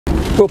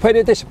Well,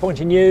 Peter,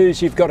 disappointing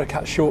news. You've got to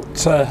cut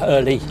short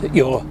early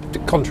your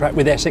contract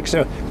with Essex,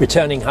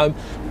 returning home.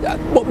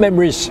 What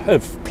memories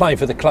of playing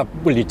for the club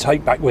will you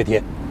take back with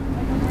you?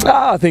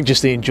 I think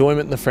just the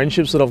enjoyment and the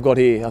friendships that I've got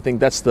here. I think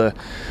that's the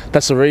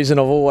reason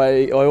I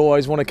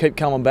always want to keep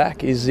coming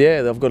back.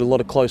 I've got a lot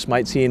of close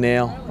mates here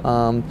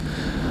now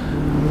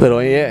that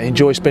I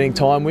enjoy spending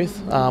time with,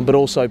 but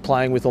also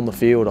playing with on the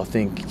field. I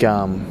think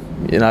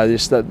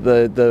just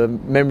the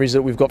memories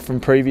that we've got from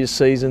previous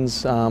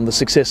seasons, the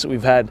success that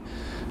we've had.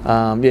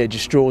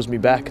 Just draws me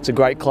back. It's a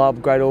great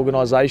club, great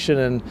organisation,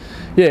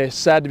 and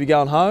sad to be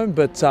going home.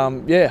 But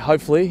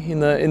hopefully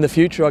in the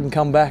future I can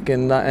come back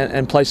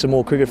and play some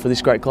more cricket for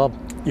this great club.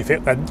 You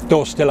feel that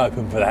door's still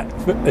open for that,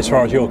 as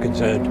far as you're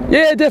concerned?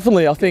 Yeah,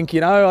 definitely. I think I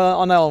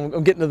know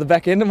I'm getting to the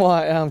back end of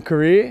my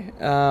career,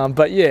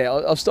 but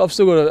I've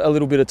still got a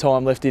little bit of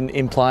time left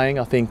in playing.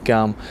 I think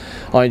I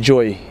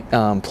enjoy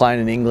playing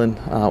in England,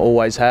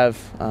 always have.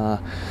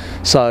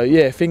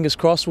 So fingers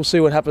crossed. We'll see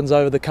what happens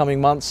over the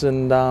coming months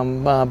and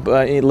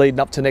leading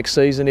up to next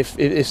season. If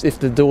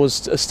the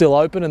doors are still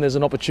open and there's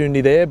an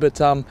opportunity there,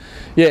 but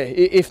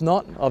if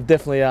not, I've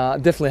definitely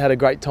had a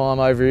great time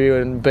over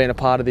here and been a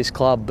part of this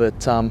club.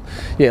 But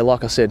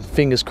like I said,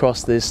 fingers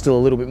crossed. There's still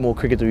a little bit more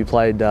cricket to be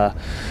played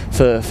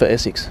for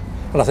Essex.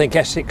 Well, I think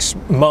Essex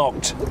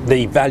marked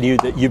the value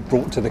that you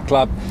brought to the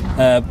club.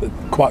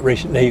 Quite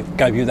recently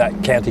gave you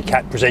that county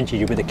cap, presented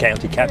you with a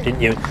county cap,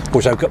 didn't you?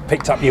 Also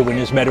picked up your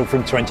winners' medal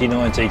from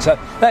 2019. So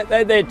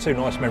they're two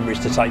nice memories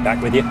to take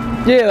back with you.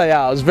 Yeah, they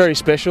are. It was very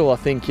special. I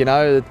think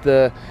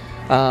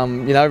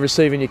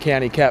receiving your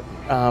county cap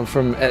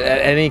from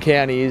any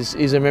county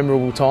is a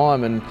memorable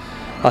time, and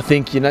I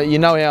think you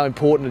know how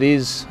important it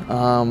is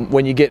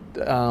when you get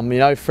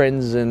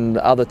friends and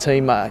other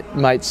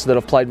teammates that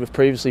I've played with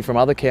previously from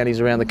other counties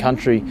around the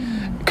country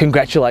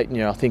congratulating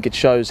you. I think it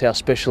shows how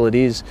special it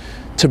is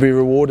to be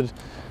rewarded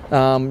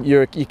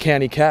your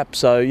county cap.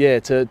 So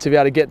to be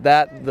able to get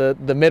that,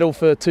 the medal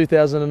for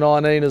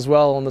 2019 as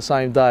well on the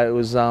same day, it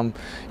was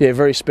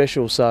very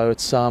special. So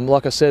it's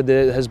like I said,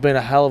 there has been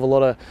a hell of a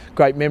lot of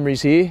great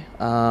memories here,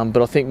 but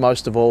I think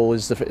most of all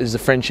is the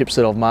friendships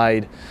that I've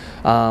made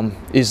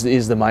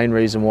is the main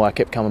reason why I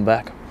kept coming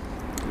back.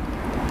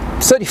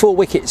 34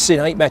 wickets in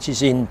 8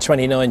 matches in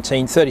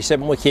 2019,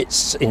 37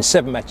 wickets in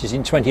 7 matches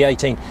in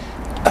 2018.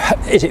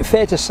 Is it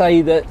fair to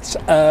say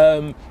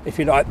that, if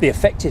you like, the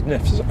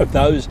effectiveness of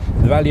those,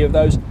 the value of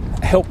those,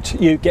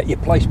 helped you get your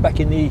place back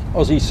in the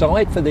Aussie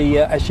side for the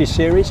Ashes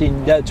series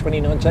in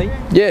 2019?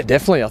 Yeah,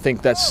 definitely. I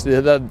think that's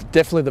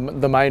definitely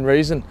the main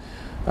reason.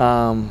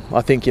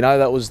 I think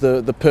that was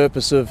the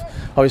purpose of,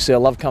 obviously I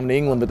love coming to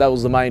England, but that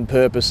was the main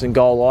purpose and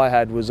goal I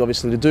had, was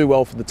obviously to do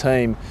well for the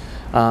team.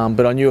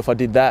 But I knew if I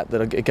did that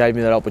it gave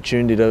me that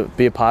opportunity to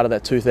be a part of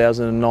that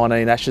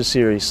 2019 Ashes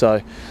series.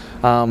 So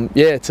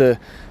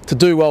to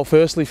do well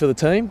firstly for the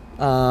team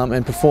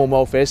and perform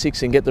well for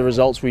Essex and get the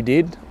results we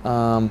did,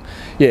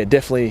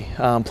 definitely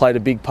played a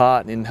big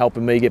part in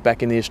helping me get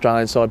back in the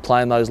Australian side,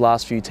 playing those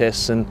last few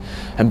tests and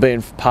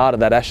being part of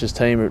that Ashes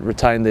team,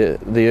 retain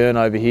the urn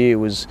over here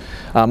was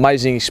an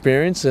amazing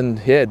experience. And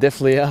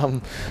definitely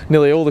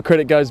nearly all the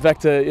credit goes back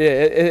to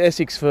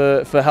Essex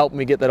for helping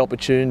me get that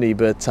opportunity.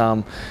 But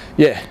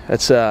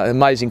it's an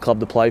amazing club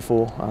to play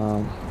for.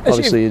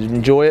 Obviously you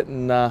enjoy it,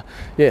 and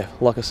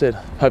like I said,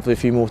 hopefully a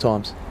few more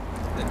times.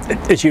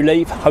 As you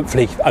leave,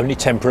 hopefully only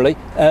temporarily,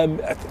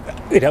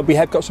 we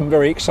have got some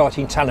very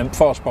exciting talent,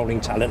 fast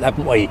bowling talent,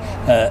 haven't we,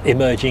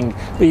 emerging.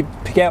 Will you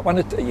pick out one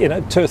of,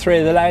 2 or 3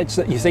 of the lads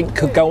that you think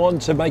could go on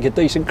to make a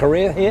decent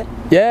career here?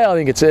 Yeah, I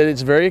think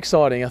it's very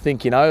exciting. I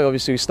think,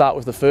 obviously we start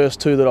with the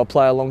first 2 that I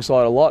play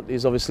alongside a lot,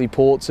 is obviously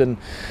Ports and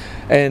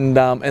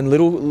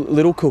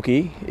Little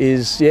Cookie.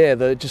 Is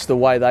just the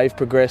way they've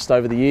progressed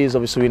over the years.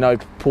 Obviously we know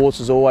Ports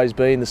has always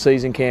been the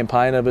season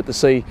campaigner, but to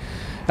see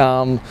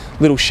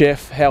Little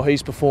Chef, how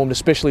he's performed,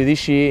 especially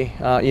this year,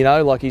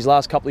 like his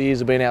last couple of years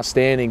have been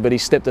outstanding, but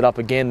he's stepped it up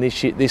again this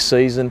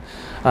season.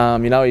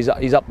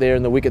 He's up there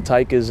in the wicket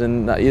takers,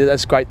 and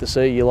that's great to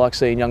see. You like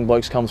seeing young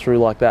blokes come through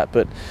like that.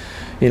 But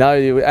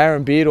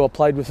Aaron Beard, who I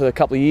played with a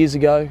couple of years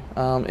ago,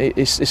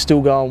 is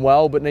still going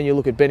well. But then you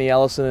look at Benny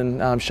Allison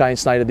and Shane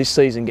Snater this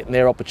season, getting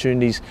their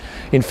opportunities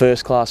in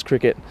first-class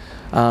cricket,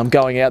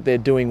 going out there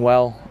doing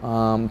well,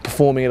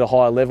 performing at a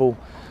high level.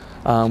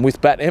 With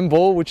bat and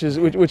ball, which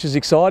is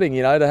exciting,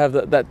 to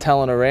have that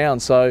talent around.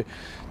 So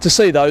to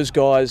see those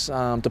guys,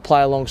 to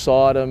play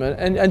alongside them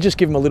and just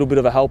give them a little bit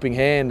of a helping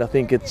hand, I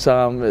think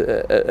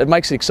it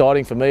makes it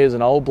exciting for me as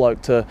an old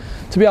bloke to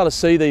be able to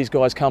see these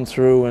guys come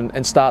through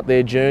and start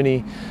their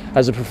journey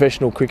as a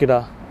professional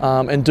cricketer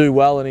and do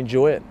well and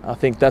enjoy it. I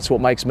think that's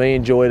what makes me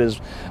enjoy it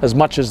as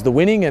much as the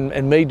winning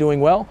and me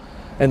doing well.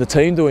 And the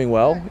team doing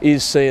well,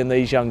 is seeing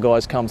these young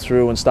guys come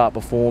through and start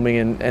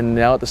performing and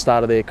now at the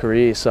start of their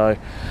career. So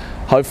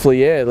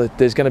hopefully,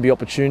 there's going to be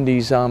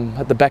opportunities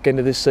at the back end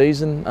of this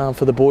season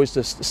for the boys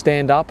to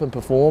stand up and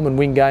perform and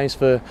win games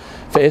for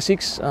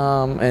Essex.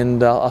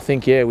 I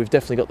think, we've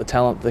definitely got the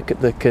talent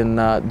that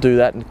can do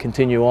that and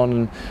continue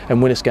on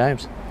and win us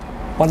games.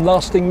 One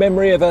lasting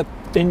memory of a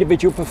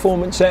individual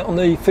performance out on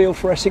the field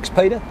for Essex,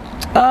 Peter?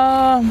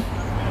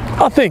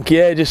 I think,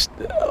 yeah, just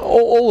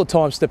all the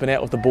time stepping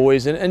out with the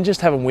boys and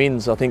just having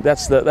wins. I think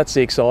that's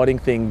the exciting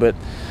thing. But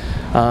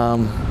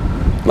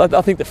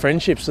I think the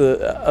friendships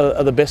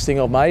are the best thing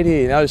I've made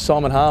here. You know,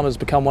 Simon Harmer's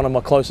become one of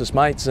my closest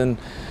mates, and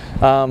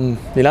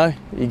you know,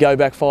 you go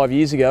back 5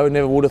 years ago,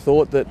 never would have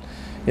thought that,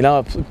 you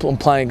know, I'm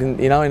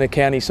playing, you know, in a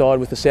county side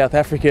with a South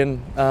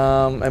African,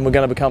 and we're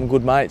going to become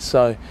good mates.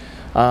 So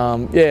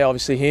yeah,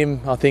 obviously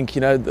him. I think,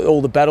 you know,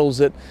 all the battles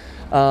that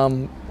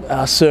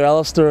Sir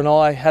Alistair and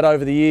I had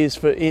over the years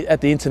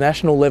at the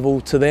international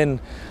level to then,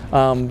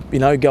 you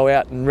know, go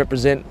out and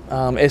represent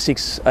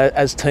Essex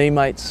as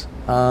teammates.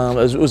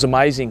 It was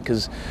amazing,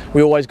 because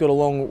we always got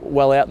along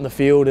well out in the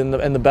field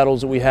and the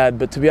battles that we had.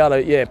 But to be able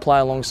to, yeah, play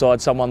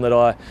alongside someone that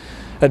I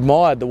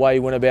admired the way he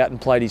went about and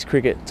played his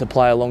cricket, to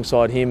play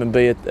alongside him and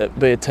be a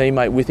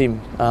teammate with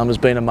him has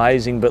been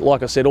amazing. But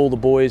like I said, all the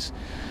boys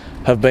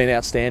have been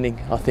outstanding.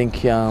 I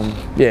think,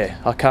 yeah,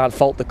 I can't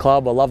fault the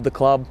club. I love the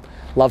club.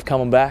 Love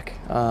coming back,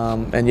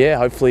 and yeah,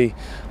 hopefully,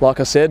 like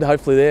I said,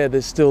 hopefully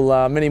there's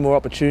still many more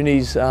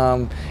opportunities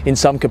in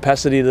some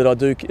capacity that I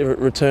do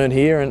return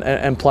here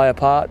and play a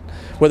part,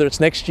 whether it's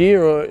next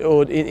year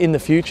or in the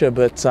future.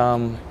 But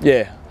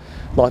yeah,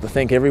 I'd like to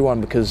thank everyone,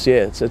 because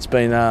yeah, it's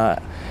been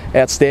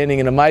outstanding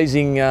and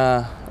amazing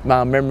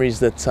memories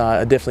that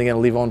are definitely going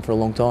to live on for a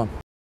long time.